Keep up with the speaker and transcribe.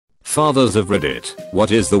Fathers of Reddit,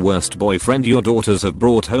 what is the worst boyfriend your daughters have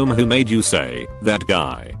brought home? Who made you say, that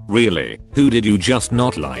guy? Really? Who did you just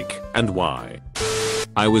not like, and why?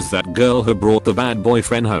 I was that girl who brought the bad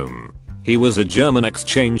boyfriend home. He was a German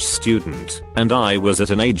exchange student, and I was at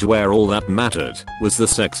an age where all that mattered was the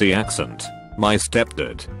sexy accent. My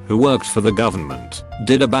stepdad, who worked for the government,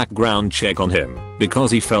 did a background check on him because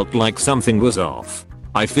he felt like something was off.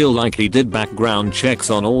 I feel like he did background checks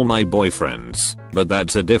on all my boyfriends, but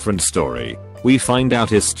that's a different story. We find out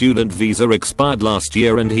his student visa expired last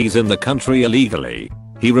year and he's in the country illegally.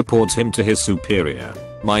 He reports him to his superior.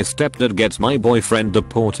 My stepdad gets my boyfriend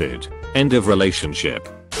deported. End of relationship.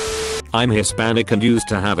 I'm Hispanic and used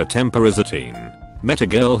to have a temper as a teen. Met a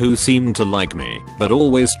girl who seemed to like me, but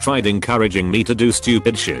always tried encouraging me to do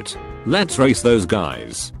stupid shit. Let's race those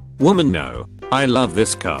guys. Woman, no. I love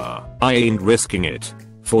this car. I ain't risking it.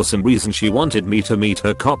 For some reason she wanted me to meet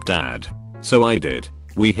her cop dad. So I did.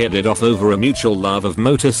 We hit it off over a mutual love of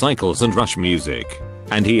motorcycles and Rush music.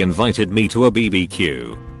 And he invited me to a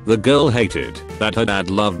BBQ. The girl hated that her dad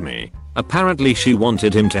loved me. Apparently she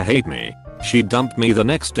wanted him to hate me. She dumped me the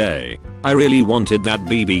next day. I really wanted that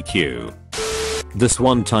BBQ. This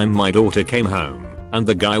one time my daughter came home, and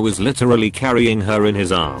the guy was literally carrying her in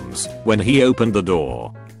his arms when he opened the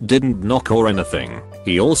door. Didn't knock or anything.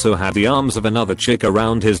 He also had the arms of another chick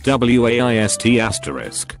around his waist.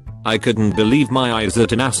 I couldn't believe my eyes at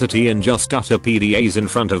tenacity and just utter PDAs in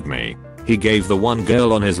front of me. He gave the one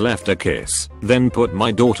girl on his left a kiss, then put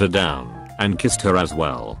my daughter down and kissed her as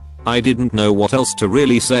well. I didn't know what else to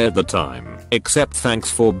really say at the time, except thanks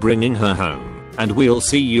for bringing her home, and we'll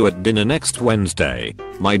see you at dinner next Wednesday.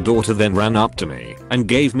 My daughter then ran up to me and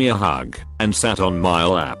gave me a hug and sat on my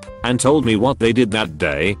lap and told me what they did that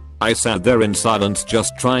day. I sat there in silence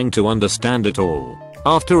just trying to understand it all.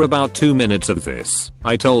 After about 2 minutes of this,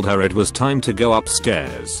 I told her it was time to go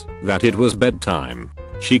upstairs, that it was bedtime.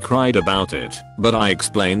 She cried about it, but I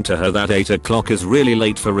explained to her that 8 o'clock is really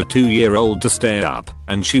late for a 2-year-old to stay up,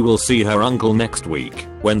 and she will see her uncle next week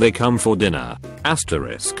when they come for dinner.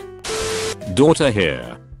 Asterisk. Daughter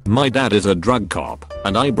here. My dad is a drug cop,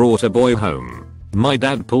 and I brought a boy home. My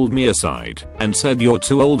dad pulled me aside and said, you're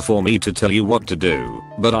too old for me to tell you what to do,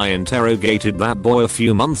 but I interrogated that boy a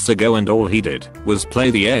few months ago and all he did was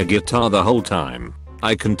play the air guitar the whole time.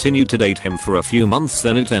 I continued to date him for a few months,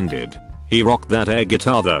 then it ended. He rocked that air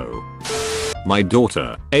guitar though. My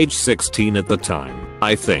daughter, age 16 at the time,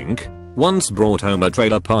 I think, once brought home a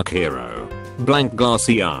trailer park hero. Blank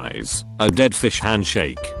glassy eyes, a dead fish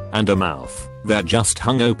handshake, and a mouth that just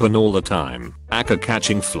hung open all the time, aka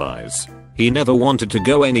catching flies. He never wanted to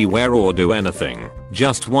go anywhere or do anything,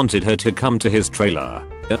 just wanted her to come to his trailer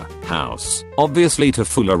house, obviously to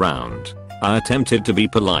fool around. I attempted to be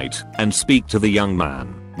polite and speak to the young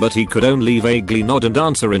man, but he could only vaguely nod and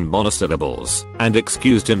answer in monosyllables, and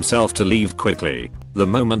excused himself to leave quickly. The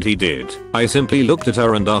moment he did, I simply looked at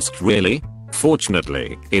her and asked, really?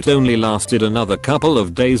 Fortunately, it only lasted another couple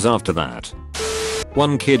of days after that.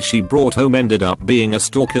 One kid she brought home ended up being a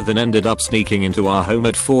stalker, then ended up sneaking into our home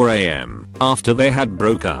at 4 AM after they had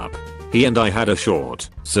broke up. He and I had a short,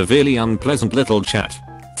 severely unpleasant little chat.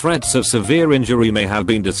 Threats of severe injury may have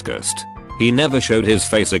been discussed. He never showed his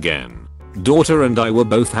face again. Daughter and I were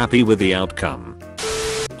both happy with the outcome.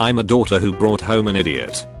 I'm a daughter who brought home an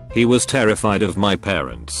idiot. He was terrified of my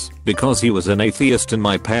parents because he was an atheist and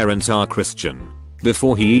my parents are Christian.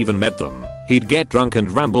 Before he even met them, he'd get drunk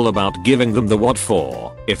and ramble about giving them the what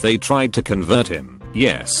for if they tried to convert him.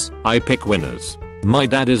 Yes, I pick winners. My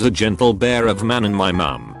dad is a gentle bear of man and my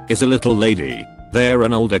mum is a little lady. They're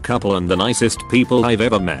an older couple and the nicest people I've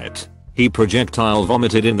ever met. He projectile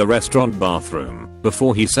vomited in the restaurant bathroom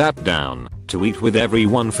before he sat down to eat with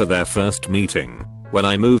everyone for their first meeting. When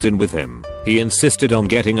I moved in with him, he insisted on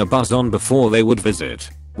getting a buzz on before they would visit.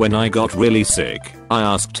 When I got really sick, I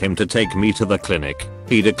asked him to take me to the clinic.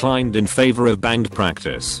 He declined in favor of band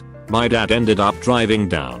practice. My dad ended up driving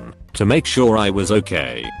down to make sure I was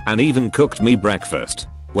okay and even cooked me breakfast.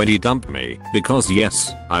 When he dumped me, because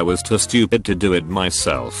yes, I was too stupid to do it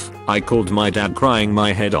myself, I called my dad crying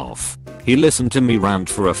my head off. He listened to me rant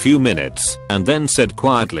for a few minutes and then said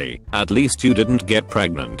quietly, at least you didn't get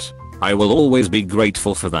pregnant. I will always be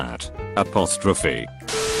grateful for that. Apostrophe.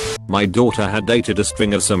 My daughter had dated a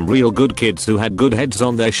string of some real good kids who had good heads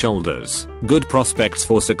on their shoulders, good prospects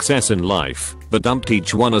for success in life, but dumped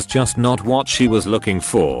each one as just not what she was looking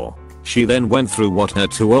for. She then went through what her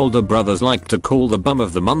 2 older brothers like to call the bum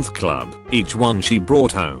of the month club, each one she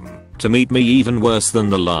brought home, to meet me even worse than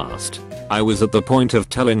the last. I was at the point of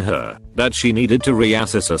telling her that she needed to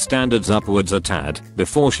reassess her standards upwards a tad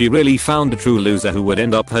before she really found a true loser who would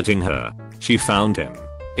end up hurting her. She found him.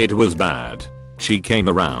 It was bad. She came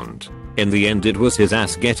around. In the end it was his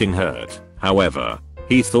ass getting hurt. However,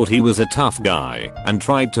 he thought he was a tough guy and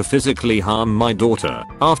tried to physically harm my daughter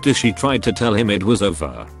after she tried to tell him it was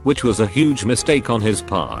over, which was a huge mistake on his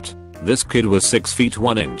part. This kid was 6 feet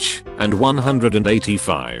 1 inch and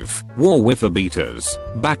 185, wore wiffle beaters,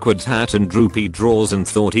 backwards hat and droopy drawers and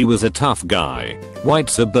thought he was a tough guy. White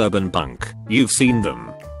suburban punk, you've seen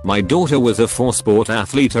them. My daughter was a 4-sport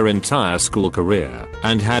athlete her entire school career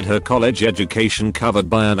and had her college education covered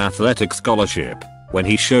by an athletic scholarship. When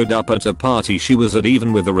he showed up at a party she was at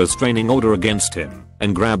even with a restraining order against him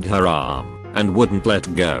and grabbed her arm and wouldn't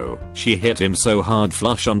let go. She hit him so hard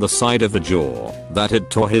flush on the side of the jaw that it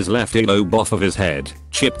tore his left earlobe off of his head,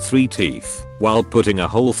 chipped 3 teeth, while putting a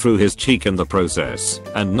hole through his cheek in the process,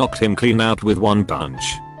 and knocked him clean out with 1 punch.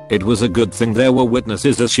 It was a good thing there were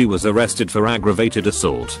witnesses as she was arrested for aggravated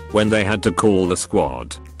assault when they had to call the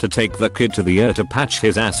squad to take the kid to the ER to patch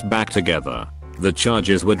his ass back together. The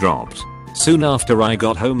charges were dropped. Soon after I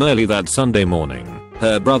got home early that Sunday morning,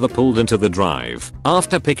 her brother pulled into the drive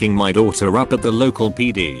after picking my daughter up at the local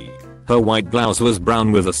PD. Her white blouse was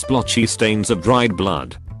brown with the splotchy stains of dried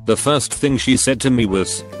blood. The first thing she said to me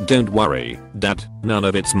was, "Don't worry, Dad, none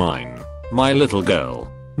of it's mine. My little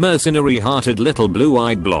girl." Mercenary-hearted little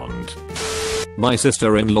blue-eyed blonde. My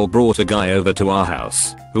sister-in-law brought a guy over to our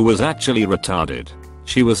house who was actually retarded.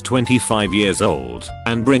 She was 25 years old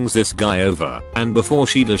and brings this guy over, and before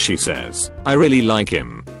she does she says, "I really like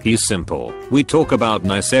him. He's simple. We talk about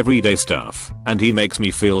nice everyday stuff and he makes me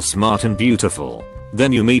feel smart and beautiful."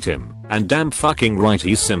 Then you meet him and damn fucking right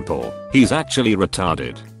he's simple. He's actually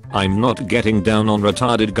retarded. I'm not getting down on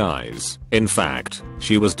retarded guys. In fact,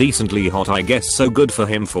 she was decently hot I guess, so good for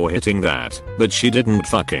him for hitting that, but she didn't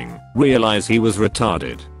fucking realize he was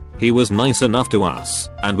retarded. He was nice enough to us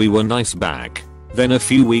and we were nice back. Then a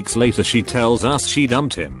few weeks later she tells us she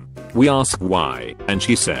dumped him. We ask why, and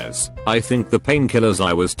she says, "I think the painkillers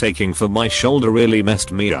I was taking for my shoulder really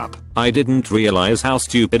messed me up. I didn't realize how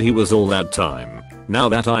stupid he was all that time. Now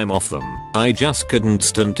that I'm off them, I just couldn't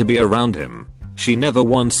stand to be around him." She never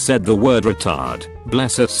once said the word retard,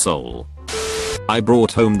 bless her soul. I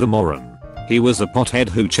brought home the moron. He was a pothead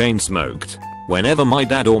who chain smoked. Whenever my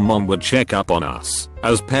dad or mom would check up on us,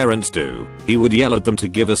 as parents do, he would yell at them to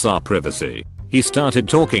give us our privacy. He started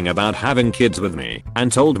talking about having kids with me and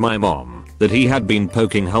told my mom that he had been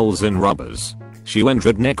poking holes in rubbers. She went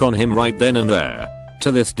redneck on him right then and there.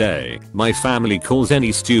 To this day, my family calls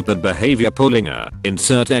any stupid behavior pulling a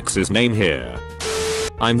insert X's name here.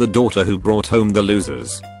 I'm the daughter who brought home the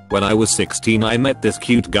losers. When I was 16 I met this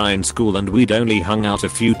cute guy in school and we'd only hung out a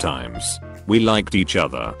few times. We liked each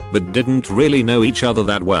other but didn't really know each other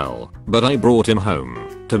that well, but I brought him home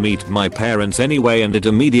to meet my parents anyway and it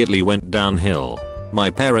immediately went downhill. My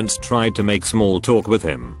parents tried to make small talk with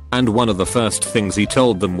him, and one of the first things he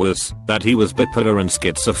told them was that he was bipolar and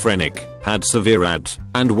schizophrenic, had severe ADD,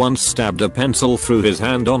 and once stabbed a pencil through his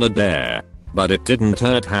hand on a dare. But it didn't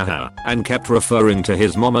hurt, haha, and kept referring to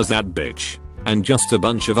his mom as that bitch. And just a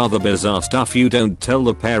bunch of other bizarre stuff you don't tell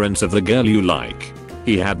the parents of the girl you like.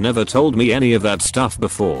 He had never told me any of that stuff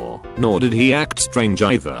before, nor did he act strange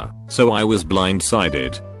either, so I was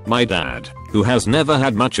blindsided. My dad, who has never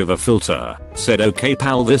had much of a filter, said, "Okay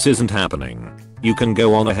pal, this isn't happening. You can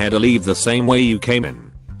go on ahead and leave the same way you came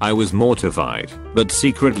in." I was mortified, but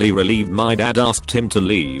secretly relieved my dad asked him to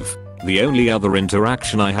leave. The only other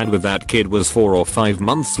interaction I had with that kid was 4 or 5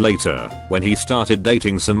 months later, when he started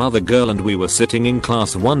dating some other girl and we were sitting in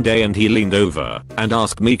class one day and he leaned over and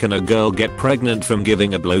asked me, "Can a girl get pregnant from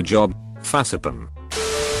giving a blowjob?" Facepalm.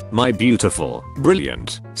 My beautiful,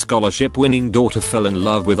 brilliant, scholarship-winning daughter fell in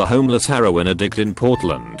love with a homeless heroin addict in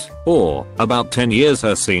Portland, or about 10 years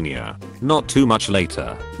her senior. Not too much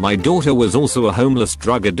later, my daughter was also a homeless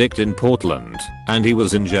drug addict in Portland, and he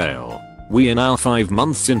was in jail. We are now 5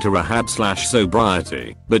 months into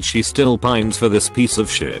rehab/sobriety, but she still pines for this piece of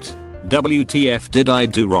shit. WTF did I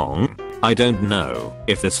do wrong? I don't know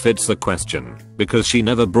if this fits the question, because she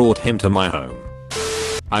never brought him to my home.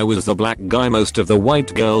 I was the black guy most of the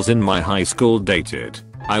white girls in my high school dated.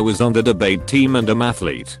 I was on the debate team and a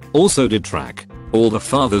mathlete, also did track. All the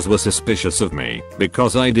fathers were suspicious of me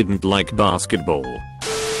because I didn't like basketball.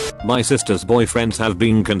 My sister's boyfriends have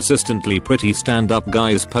been consistently pretty stand-up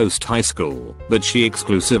guys post high school, but she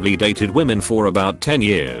exclusively dated women for about 10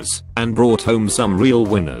 years and brought home some real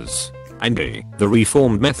winners. Andy, the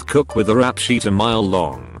reformed meth cook with a rap sheet a mile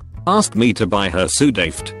long, asked me to buy her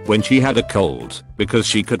Sudafed when she had a cold because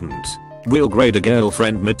she couldn't. Real grade A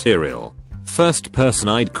girlfriend material. First person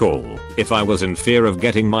I'd call if I was in fear of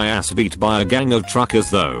getting my ass beat by a gang of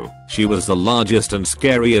truckers though. She was the largest and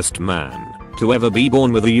scariest man to ever be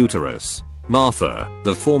born with a uterus. Martha,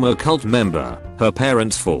 the former cult member, her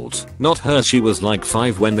parents' fault, not hers. She was like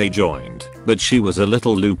 5 when they joined, but she was a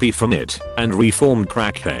little loopy from it, and reformed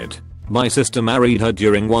crackhead. My sister married her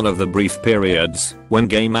during one of the brief periods when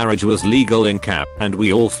gay marriage was legal in Cap, and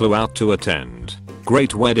we all flew out to attend.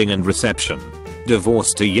 Great wedding and reception.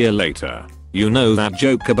 Divorced a year later. You know that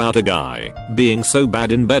joke about a guy being so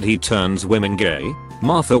bad in bed he turns women gay?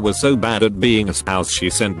 Martha was so bad at being a spouse she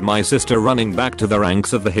sent my sister running back to the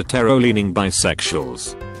ranks of the hetero-leaning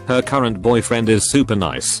bisexuals. Her current boyfriend is super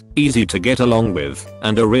nice, easy to get along with,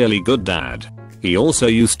 and a really good dad. He also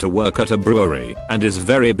used to work at a brewery and is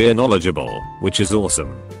very beer knowledgeable, which is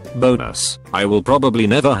awesome. Bonus, I will probably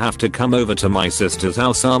never have to come over to my sister's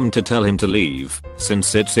house to tell him to leave,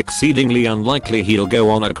 since it's exceedingly unlikely he'll go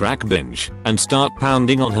on a crack binge and start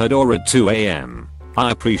pounding on her door at 2 AM. I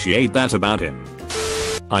appreciate that about him.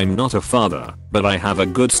 I'm not a father, but I have a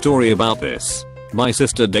good story about this. My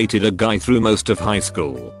sister dated a guy through most of high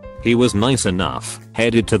school. He was nice enough,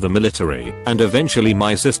 headed to the military, and eventually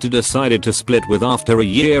my sister decided to split with after a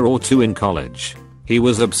year or 2 in college. He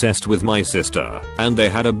was obsessed with my sister, and they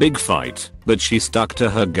had a big fight, but she stuck to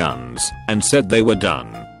her guns and said they were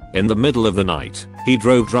done. In the middle of the night, he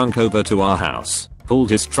drove drunk over to our house, pulled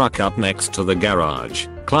his truck up next to the garage,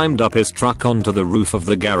 climbed up his truck onto the roof of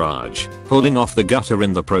the garage, pulling off the gutter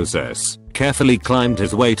in the process, carefully climbed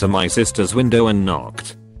his way to my sister's window and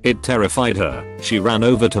knocked. It terrified her. She ran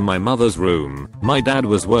over to my mother's room. My dad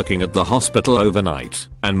was working at the hospital overnight,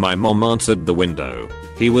 and my mom answered the window.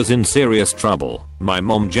 He was in serious trouble. My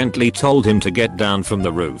mom gently told him to get down from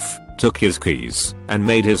the roof, took his keys, and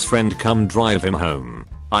made his friend come drive him home.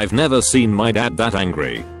 I've never seen my dad that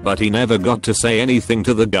angry, but he never got to say anything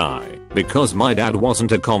to the guy, because my dad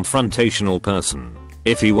wasn't a confrontational person.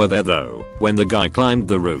 If he were there though, when the guy climbed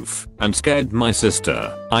the roof and scared my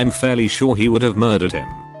sister, I'm fairly sure he would have murdered him.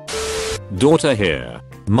 Daughter here.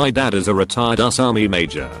 My dad is a retired US Army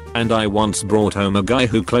major, and I once brought home a guy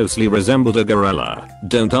who closely resembled a gorilla.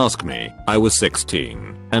 Don't ask me, I was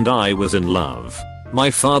 16, and I was in love. My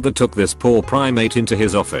father took this poor primate into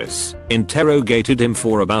his office, interrogated him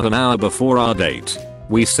for about an hour before our date.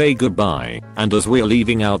 We say goodbye, and as we're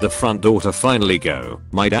leaving out the front door to finally go,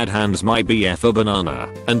 my dad hands my BF a banana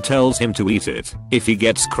and tells him to eat it if he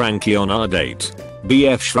gets cranky on our date.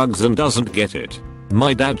 BF shrugs and doesn't get it.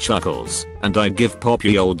 My dad chuckles, and I give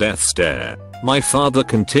Poppy old death stare. My father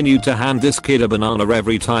continued to hand this kid a banana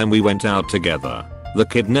every time we went out together. The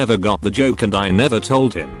kid never got the joke and I never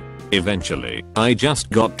told him. Eventually, I just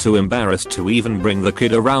got too embarrassed to even bring the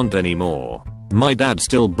kid around anymore. My dad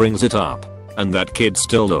still brings it up, and that kid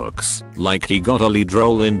still looks like he got a lead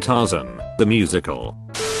role in Tarzan, the musical.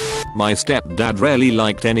 My stepdad rarely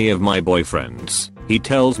liked any of my boyfriends. He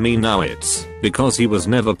tells me now it's because he was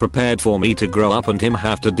never prepared for me to grow up and him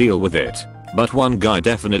have to deal with it. But one guy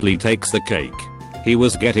definitely takes the cake. He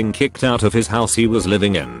was getting kicked out of his house he was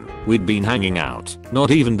living in. We'd been hanging out,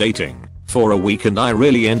 not even dating, for a week, and I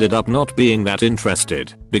really ended up not being that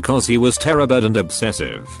interested because he was terrible and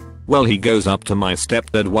obsessive. Well, he goes up to my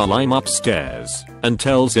stepdad while I'm upstairs and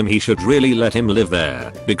tells him he should really let him live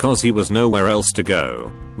there because he was nowhere else to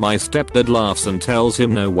go. My stepdad laughs and tells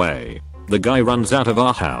him no way. The guy runs out of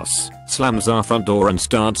our house, slams our front door and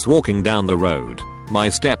starts walking down the road. My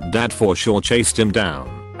stepdad for sure chased him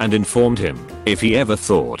down and informed him if he ever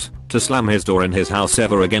thought to slam his door in his house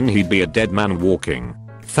ever again he'd be a dead man walking.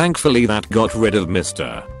 Thankfully that got rid of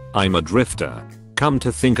Mr. I'm a drifter. Come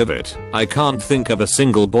to think of it, I can't think of a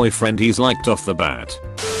single boyfriend he's liked off the bat.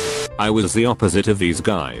 I was the opposite of these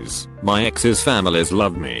guys. My ex's families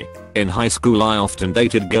loved me. In high school I often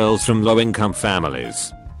dated girls from low-income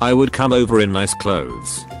families. I would come over in nice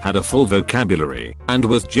clothes, had a full vocabulary, and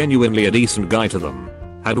was genuinely a decent guy to them.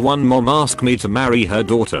 Had one mom ask me to marry her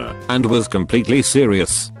daughter, and was completely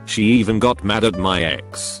serious. She even got mad at my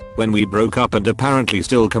ex when we broke up and apparently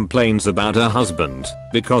still complains about her husband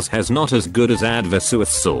because he's not as good as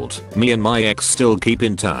adversuit. Me and my ex still keep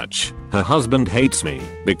in touch. Her husband hates me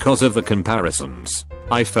because of the comparisons.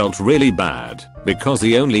 I felt really bad because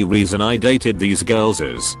the only reason I dated these girls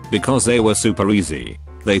is because they were super easy.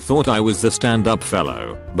 They thought I was the stand-up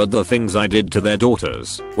fellow, but the things I did to their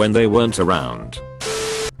daughters when they weren't around.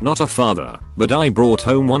 Not a father, but I brought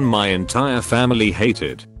home one my entire family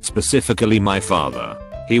hated, specifically my father.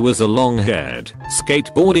 He was a long-haired,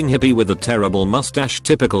 skateboarding hippie with a terrible mustache,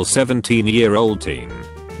 typical 17-year-old teen.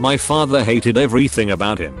 My father hated everything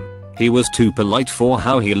about him. He was too polite for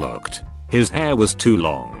how he looked. His hair was too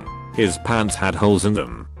long. His pants had holes in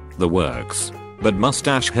them. The works. But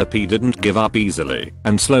mustache hippie didn't give up easily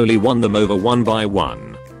and slowly won them over one by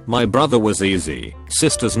one. My brother was easy,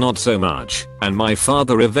 sisters not so much, and my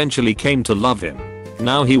father eventually came to love him.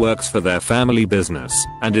 Now he works for their family business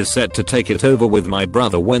and is set to take it over with my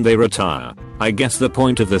brother when they retire. I guess the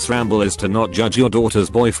point of this ramble is to not judge your daughter's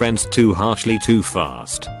boyfriends too harshly too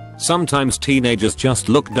fast. Sometimes teenagers just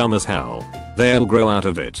look dumb as hell. They'll grow out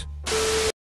of it.